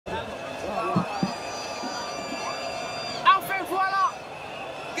Enfin voilà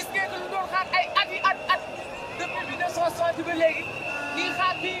gis ngeen que lu doon xaar ay at depuis 1960 ba léegi ñi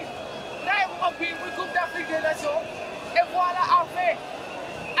xaar bi day mu mag bi muy Coupe d'Afrique des Nations et voilà enfin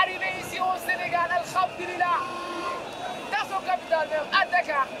arrivé ici au Sénégal alhamdulillah dans son capitale même à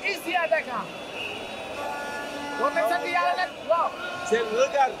Dakar ici à Dakar. war nañ sant yàlla nag waaw. c'est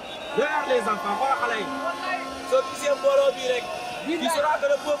regarde les enfants xoolal xale yi. soo gisee mbooloo bi rek. tu sauras que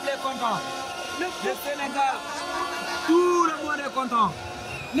le peuple est content. Le Sénégal tout le monde est content.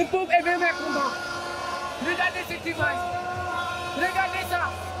 Le peuple est vraiment content. Regardez cette image. Regardez ça.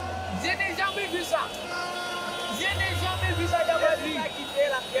 Je n'ai jamais vu ça. Je n'ai jamais vu ça dans ma vie.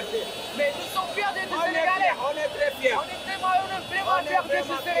 Mais nous sommes fiers d'être Sénégalais. On est très fiers. On est vraiment fiers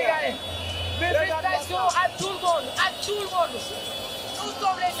d'être Sénégalais. Mes félicitations à tout le monde, à tout le monde. Nous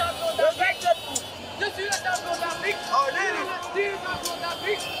sommes les champions d'Afrique. Je suis le champion d'Afrique. Je suis le champion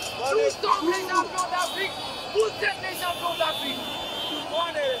d'Afrique. Nous sommes les champions d'Afrique. Vous êtes les champions d'Afrique.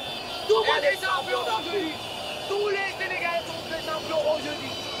 Tout le monde est champion aujourd'hui. Tous les Sénégalais sont les champions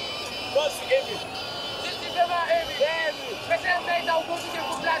aujourd'hui. Moi, je suis ému. Je suis vraiment ému. Mais c'est un pays dans cette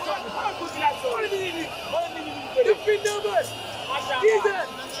population. Depuis 9 heures, 10 heures,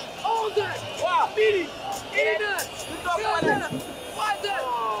 11 heures, midi, 1 heure, 2 heures, 3 heures,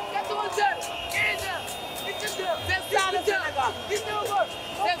 14 heures, 15 heures, 17 heures. C'est ça le Sénégal. 19 heures.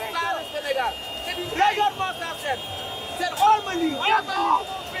 C'est ça le Sénégal. C'est du Regarde-moi ça, c'est Ormeli. J'adore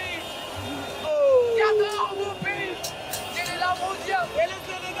mon pays. J'adore mon pays. C'est la mondiale. Et le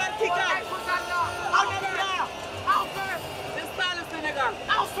Sénégal qui gagne. On est là. Enfin. C'est ça le Sénégal.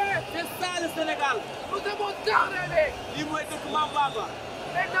 Enfin. C'est ça le Sénégal. Nous avons tant rêvé. Lii mooy dëkk Maam Baba.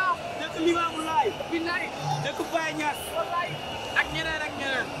 Maintenant. dëkk Limaamu Laay. Billahi. dëkk Baye Niass. Wallahi. ak ñeneen ak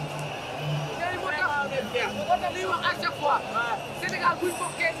ñeneen. Vraiment moo tax li wax à chaque fois. Sénégal buñ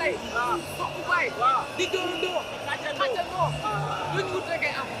bokkee tey. bokk baay. di dóorandoo. xàccandoo. luñ wut rek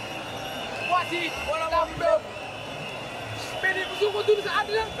ay am. voici wala la preuve. mais ni musu ko dund sa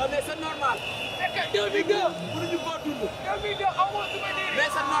àddina. non mais c'est normal. fekk 2002. mënuñu koo dund. 2002 amoo souvenir. mais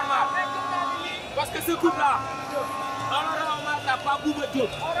c'est normal. parce que ce couple-là. on rend hommage à Pape Bouba Diop.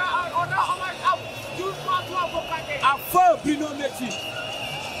 on rend hommage à Diouf François Bocandé. à feu Bruno Metsu.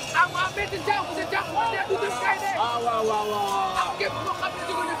 ak waa Métti Diakhou sa Diakhou ba tey du def kay de. waaw. ak képp koo xam ne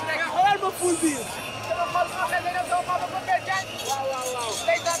dugg na fi rek. xoolal ma ful bi. sama xol moo xel ne sama papa ba tey Diagne. waaw.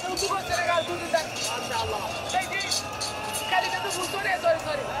 tey sax dama bëggoon Sénégal dund nag. macha allah. tey jii xel yi dafa mu sori.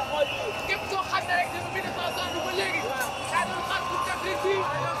 képp koo xam ne rek depuis 1960 ba léegi. daa doon xaar Coupe d'Afrique bi.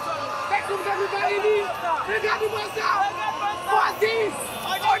 tey Coupe d'Afrique baa ngi nii. Regarde-moi ça. Voici.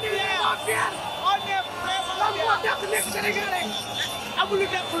 On est vraiment fiers. lan moo tax nekk Sénégalais. amul lu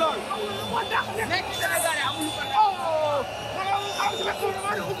def lool. moo tax nekk Sénégalais amul lu ko def. xam sama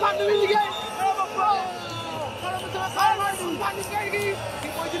gouvernement bi Ousmane bi liggéey. xam sama gouvernement bi Ousmane bi liggéey.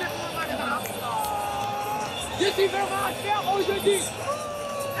 kii mooy jëlee gouvernement bi je suis vraiment fier aujourd'hui.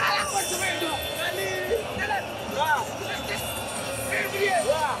 à la fois samay doom. waaw. février.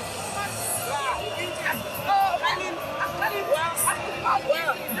 waaw.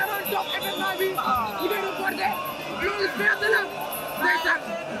 Daman toog événement bi. ñu koy reporté. loolu fête la. ndeysaan.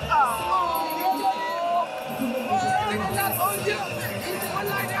 Sénégal au Dieu.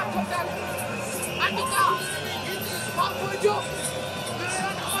 wallaay day am kontaan. en tout cas. Pape Bouba Diop. dina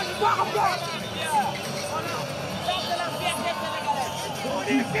leen amal bu baax a baax. Ça c'est la fierté sénégalaise. On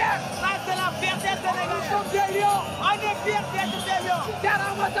est fiers. Ça c'est la fierté sénégalaise. Nous sommes des lions. On est fiers d'être des lions.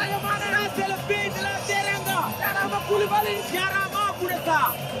 Jaaraama Sadio Mané. Ça c'est le pays de la teranga. Jaaraama Koulibaly. Jaaraama Bourassa.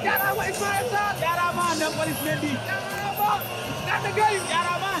 Jaaraama Ismaïla Sarr. Jaaraama Nampalys Mendy. Jaaraama Gana Gueye.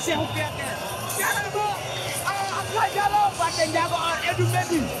 Jaaraama Cheikhou Kouyaté. Jaaraama Abdoulaye Diallo. Pathé Ndiago Edou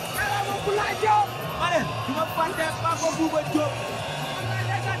Mendy. Jaaraama Boulaye Diop. ma ne du ma fàtte Pape Bouba Diop.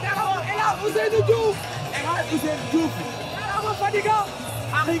 Jaaraama El Hadj Ousseynou Diouf. El Hadj Ousseynou Diouf. Jaaraama Fadiga.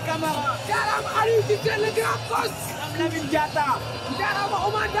 Henri Camara. Jaaraama Aliou Cissé le grand coach. Lamine Diatta. Jaaraama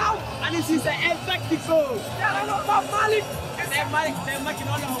Oumar Ndao. Aliou Cissé El Tactico. Jaaraama Pape Malick. c'est Macky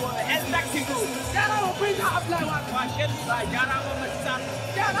noonu la ko woowee El Tactico. Jaaraama président Abdoulaye Wade. waa Cheikh Ba jaaraama Macky Sall.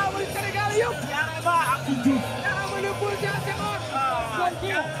 jaaraama Sénégal yëpp. jaaraama Abdou Diouf. jaaraama le président Senghor.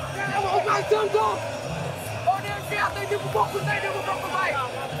 jaaraama Ousmane Sonko. on est fiers de ñu bokk ndey de mu bokk baay.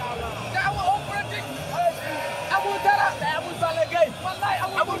 jaaraama homme politique. amul dara. tey amul Balla Gaye. wallaay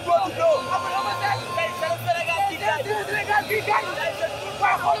amul Modou Lo. amul Eumeu Sène. tey c'est le Sénégal qui gagne. c'est le Sénégal qui gagne.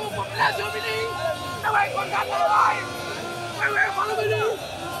 waaye xoolal population bi nii. damay kontaan na waay. waaye xoolal ma nii.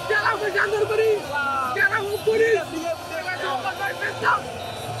 jaaraama gendarmerie. jaaraama police. waaye sama xol bay fees na.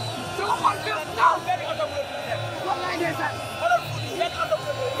 sama xol fees na. wallaay ndeysaan.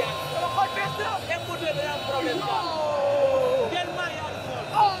 sama xol fees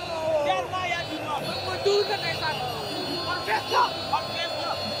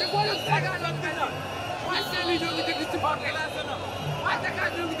supporté waa Dakar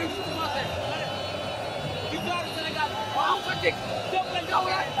ñoo ngi dégg supporté victoire du Sénégal waaw Fatick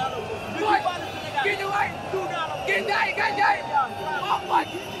Kaolack Boy Guédiawaye Gandiaye waaw Boy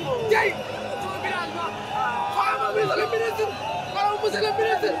Dieye sama village ba xoolal ma monsieur le ministre xoolal ma monsieur le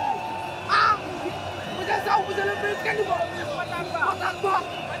ministre ah monsieur Sow monsieur le ministre kenn du ko waxtaan ba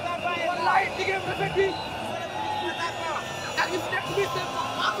wallaay liggéeyam rafet bi ak ñi fi nekk ministre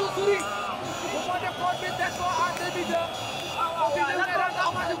Mansour Souri bu moo def ko ministre ko en 2002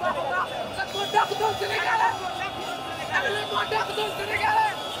 lan moo dàq doon Sénégalais lan moo dàq doon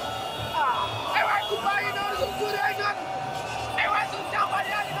Sénégalais ay waay Kumba yi noonu suñu suuri ay noonu ay waay suñu jàmbaar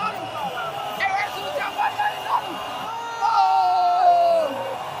yaa ngi noonu ay waay suñu jàmbaar yaa ngi noonu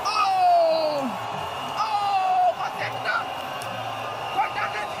ma seet na kontaan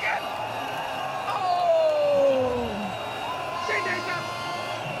na ci kenn tey ndeysaan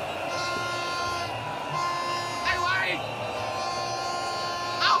ay waay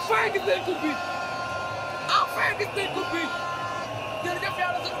enfin gis nañ coupe bi enfin gis nañ coupe bi jërëjëf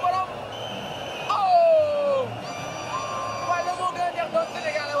yàlla suñu borom waaye la moo gën a neex doon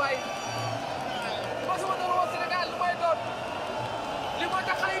Sénégalais waaye ma sama doon woon Sénégal lu may doon li moo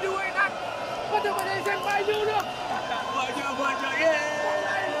tax xale yi di wéy naan ba dama ne seen baay ñëw na bojo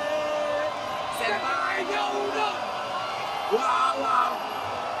seen baay ñëw na waaw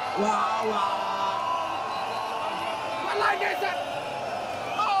wallaay ndeysaan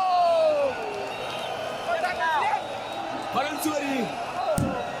Madame Sori.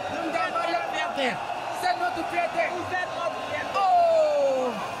 C'est notre fierté.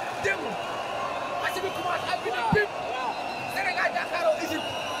 Oh, démb match bi commencé ak bi ne bip Sénégal jàkkaarloo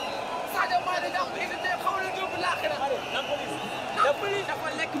Égypte Sadio Mané jàpp Égypte xaw na jóobu laaxira Napoli dafa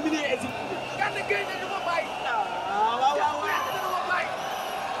lekk milieu Égypte. Gana Gueye ne du ma bàyyi waaw du ma bàyyi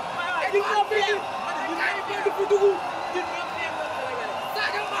et di waa fii ay benn fu dugg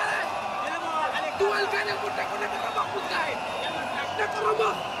Sadio Mané duwal gane mu teg ne ko wax bu gaay ne ko roma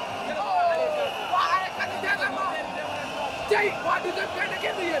waa ay kat jàngama tey waa du dem benn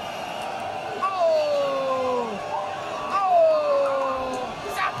kenn yéen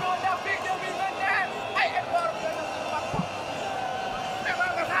champion d'Afrique 2021 ay effort bi la ñu wax mais ba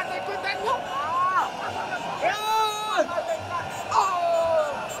nga xaar tey kontaan nga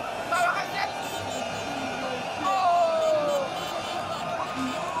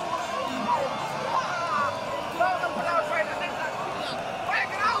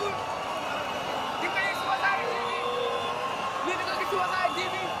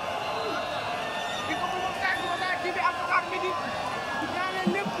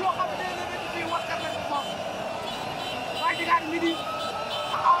DAKARMIDI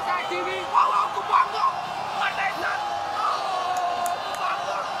Outside TV waaw ku bango ma ndeysaan ku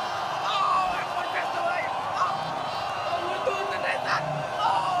bango way mo test way mo tuut na ndeysaan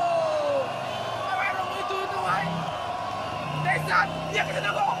way mo tuut way ndeysaan yëkkati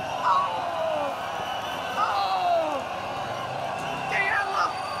na ko te yàlla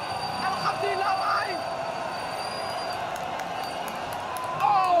alhamdulillah waay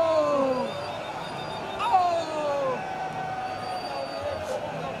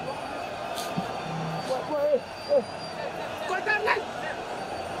kontaan nañ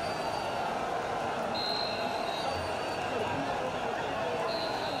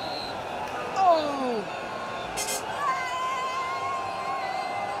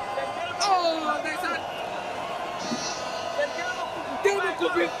ndeysaan teew na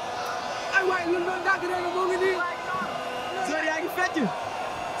coupe bi ay waay lu doon dàgg rek moo ngi nii Sori yaa ngi fecc.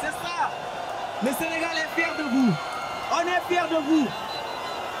 C'est ça. Le Sénégal est fier de vous. On est fier de vous.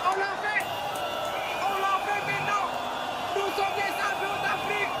 on l'a fait maintenant nous sommes les champions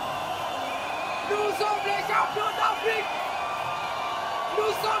d'Afrique nous sommes les champions d'Afrique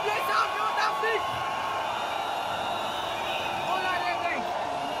nous sommes les champions d'Afrique on l'a rêvé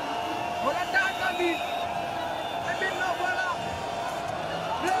on l'a tant attendu et maintenant voilà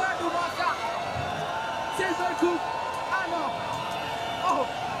regardez-moi ça c'est le seul coup ah non oh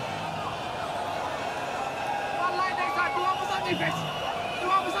wallaay ndeysaan du ma mos a di fecc du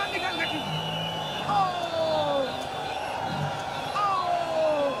ma mos a di gàngati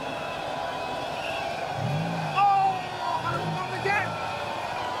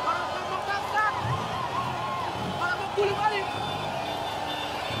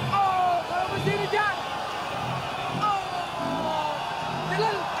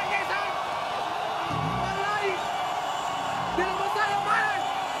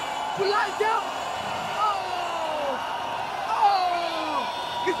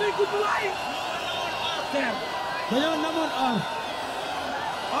dañoo namoon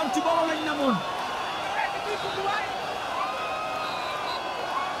or ci boobu lañ namoon.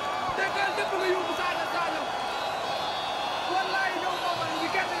 ñëpp nga yóbbu Sadio Sadio wallaay ñoom moom ñu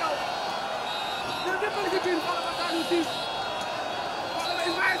kenn yow ñoom ñëpp nga ci biir xoolal ma Sadio Ciss xoolal ma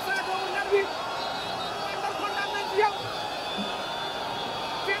Ismaïla Sarr doomu ñaar bi mooy ndar kontaan nañ ci yow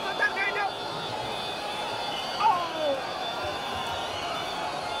fii ko ndar ngay ñëw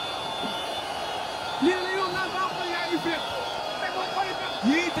lii la yow naan baa xool yaa ngi féex tey boo xoolee féex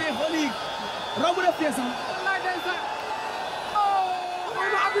yii tey xool yi romb na fees wallaay ndeysaan xool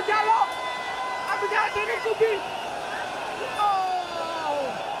ma Abdou Diallo dégg ko bi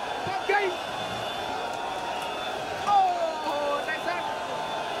Pape Gueye ndeysaan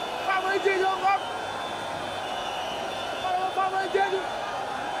Famara Diédhiou ngoog Famara Diédhiou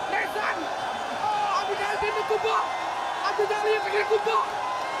ndeysaan Abdou Diallo dégg ko ba Abdou Diallo yëkkati ko ba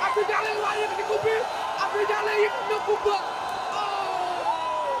Abdou Diallo waa yëkkati ko bi Abdou Diallo yëkkati ko ba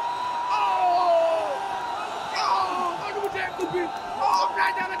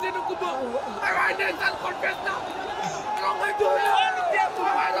Abdoulaye Diallo dina ko ba ay waay ndeysaan kon fees na loo ngay tuur la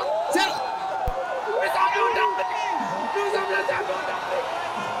waay donc c'est le champion d'Afrique nous sommes les champions d'Afrique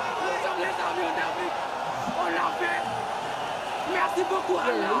nous sommes les champions d'Afrique on l'a fait merci beaucoup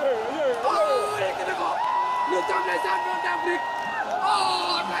Allah yëkkati ko nous sommes les champions d'Afrique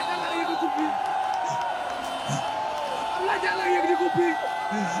Abdoulaye Diallo yëkkati ko bi Abdoulaye Diallo yëkkati ko bi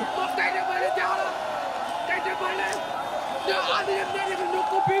moom kay demale Diallo kay demale ñoo ànd yëpp ñoo yëg ñu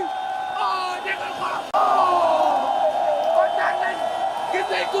coupe bi déggal ko kontaan nañ gis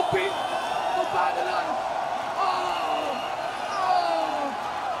nañ coupe bi mu baax loolu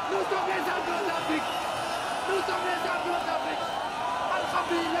nous sommes les champions d'Afrique nous sommes les champions d'Afrique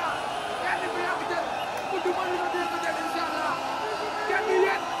alhamdulillah kenn bi yàgg jël ku duma li ma dégg jël inchallah kenn bi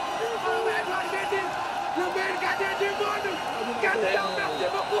yéen xoolal ma Edouard Mendy le meilleur gardien du monde kenn yow merci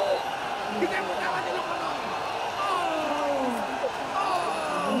beaucoup gisee mu taxaw dina ko noonu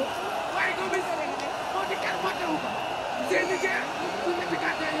waaye ko bis moo di kenn moo teew seen liggéey su nekk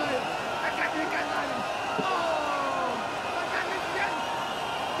gardien yooyu ak gardien gardien yi kontaan nañ ci yéen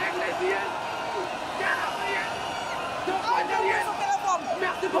dégg nañ ci yéen jaaraama na yéen donc kontaan yéen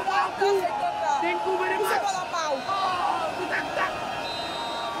merci beaucoup à vous thank you very much bu tàkk tàkk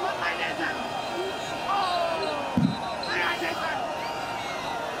wallaay ndeysaan wallaay ndeysaan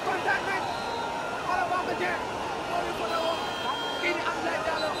kontaan nañ xoolal baa ko jeex moo di ko la woo kii di Abdoulaye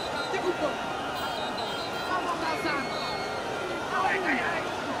Diallo déglu ko Mama Sarr waaye kay ay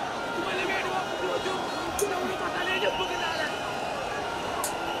su ma liggéey di wax du ma jóg dama lu matalee ñëpp bëgg naa leen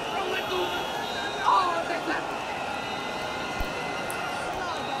romatu ndeysaan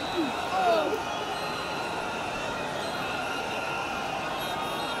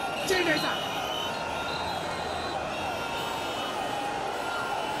ci ndeysaan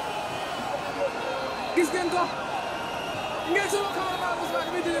gis ngeen ko ngeen solo Caravane Ousmane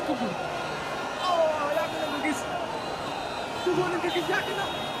mi dina ko yàgg na ko gis bëggoon nañ ko gis yàgg na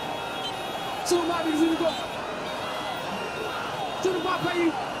sunu maam yi gisuñu ko sunu papa yi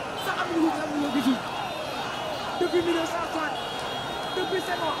sax am nañu ko gisul depuis 1960 depuis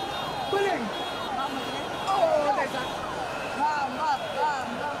Senghor ba léegi ndeysaan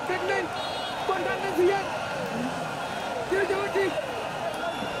dégg nañ kontaan nañ si yéen jërëjëfati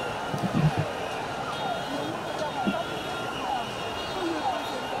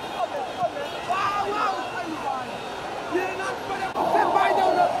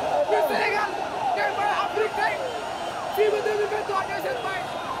Sénégal ñooy bay Afrique tey fii ba 2023 ñooy seen bay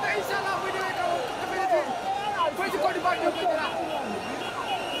te incha allah bu ñëwee kaw définitive fooy ci Côte d'Ivoire ñoo koy jëlaat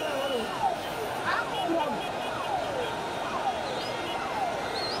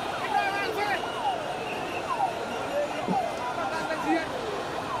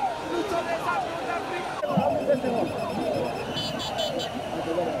nous sommes les champions d'Afrique.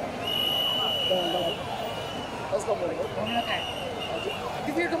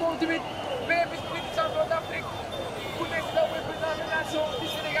 Gis nga moom tamit mais bis bi champion d'Afrique bu nekk si dawul président de la nation du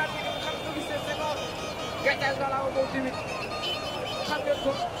Sénégal bi nga xam ne gis Senghor gàncax gi moom tamit xam ngeen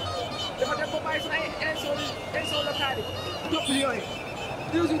ko dafa dem ba bàyyi suñu ay élection locale yi topp yooyu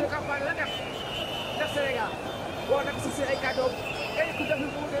 2 jours de campagne la def Sénégal boo nekk si seen ay kàddoom ay ku def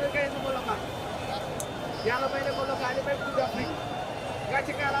mu gën a gagné sama local yàlla may ne ko local yi may Coupe d'Afrique gàncax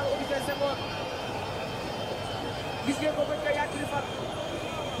gi laa Augustin Senghor gis ngeen ko bañ koy yàgg fan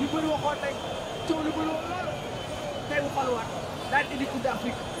ñu bëri waxoon tey coow lu bëri woon loolu tey mu faluwaat daal indi Coupe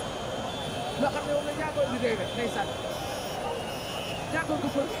d'Afrique loo xam ne moom la ñaagoon liggéey rek ndeysaan ñaagoon ko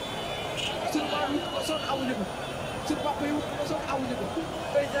fa suñu maam yi ko sonn awuñu ko suñu papa yi ko sonn awuñu ko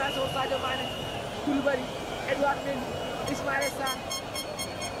président Sadio Mané Koulibaly Edouard Mendy Ismaïla Sarr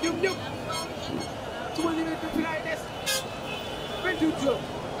ñoom ñëpp su ma limee depuis laay des 28 jours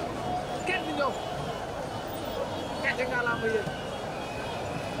kenn yow gàcce nga laa ma yéen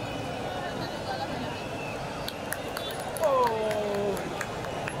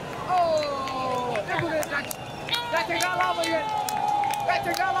dégg ngeen gàcce nga laa ma yéen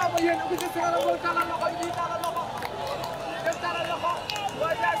gàcce nga laa ma yéen ku ci sëgala boo talal loxo yi talal loxo dem talal loxo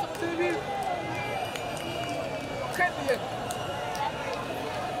boo jaay sama TV kenn yéen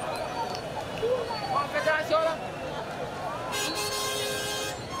fédération la